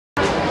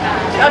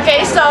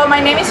Okay, so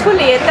my name is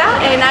Julieta,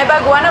 and I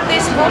bought one of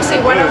these books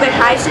in one of the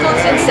high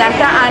schools in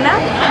Santa Ana.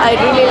 I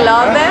really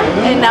love them,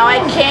 and now I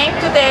came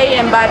today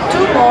and bought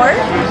two more,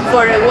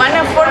 one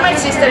for my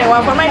sister and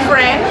one for my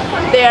friend.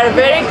 They are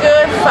very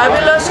good,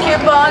 fabulous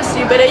coupons.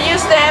 You better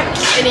use them,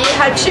 and if you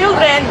have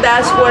children,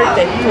 that's worth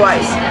it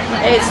twice.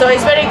 And so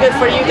it's very good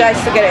for you guys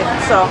to get it.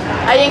 So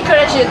I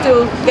encourage you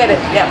to get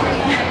it. Yeah.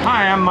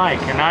 Hi, I'm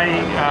Mike, and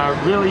I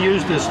really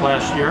used this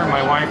last year,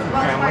 my wife and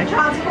family,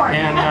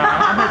 and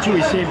I bet you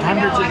we saved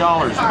hundreds of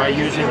dollars by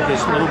using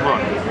this little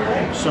book.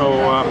 So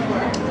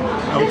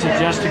I would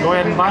suggest to go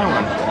ahead and buy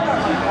one.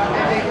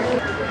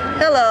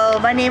 Hello,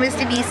 my name is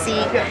Denise,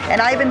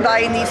 and I've been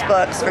buying these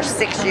books for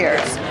 6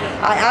 years.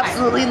 I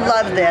absolutely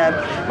love them.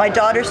 My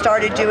daughter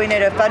started doing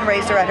it at a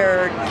fundraiser at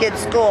her kid's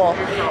school,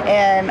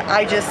 and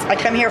I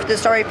come here for the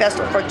Story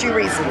Festival for two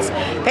reasons: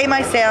 pay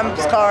my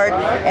Sam's card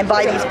and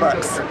buy these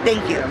books.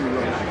 Thank you.